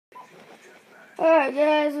Alright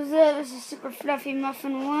guys, what's up? This is Super Fluffy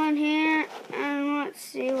Muffin 1 here, and let's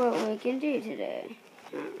see what we can do today.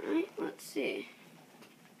 Alright, let's see.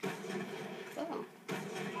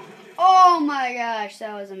 Oh my gosh,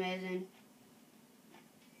 that was amazing.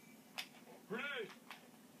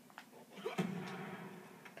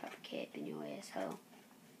 Pop a cape in your asshole.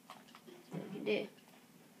 That's what we can do.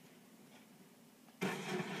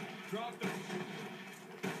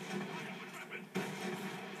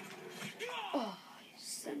 Oh, you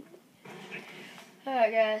son of a...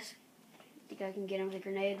 Alright guys, think I can get him with a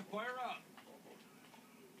grenade? Fire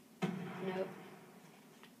up. Nope.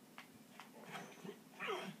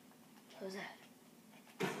 What was that?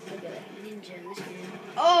 Look at that ninja in this game.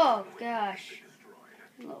 Oh gosh.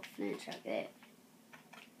 A little flinch like that.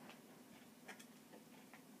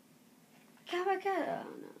 God, I got it. Oh,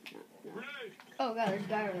 no. Oh god, there's a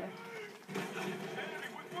guy over there.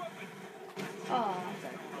 Oh, I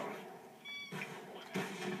thought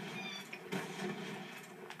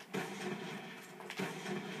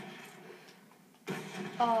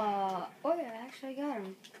oh yeah, I actually got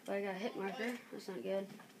him. But I got a hit marker. That's not good.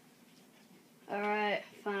 Alright,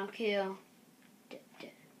 final kill.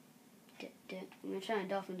 I'm gonna try and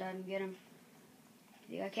dolphin dive and get him.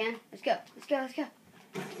 You think I can? Let's go. Let's go. Let's go.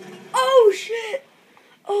 Oh shit!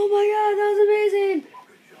 Oh my god, that was amazing!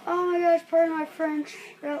 Oh my gosh, pardon my French.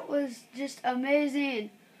 That was just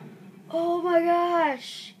amazing. Oh my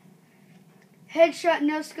gosh! Headshot,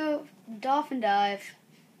 no scope, dolphin dive.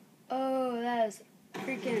 Oh, that is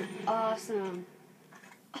freaking awesome.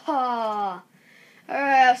 Ah.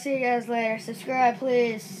 Alright, I'll see you guys later. Subscribe,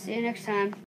 please. See you next time.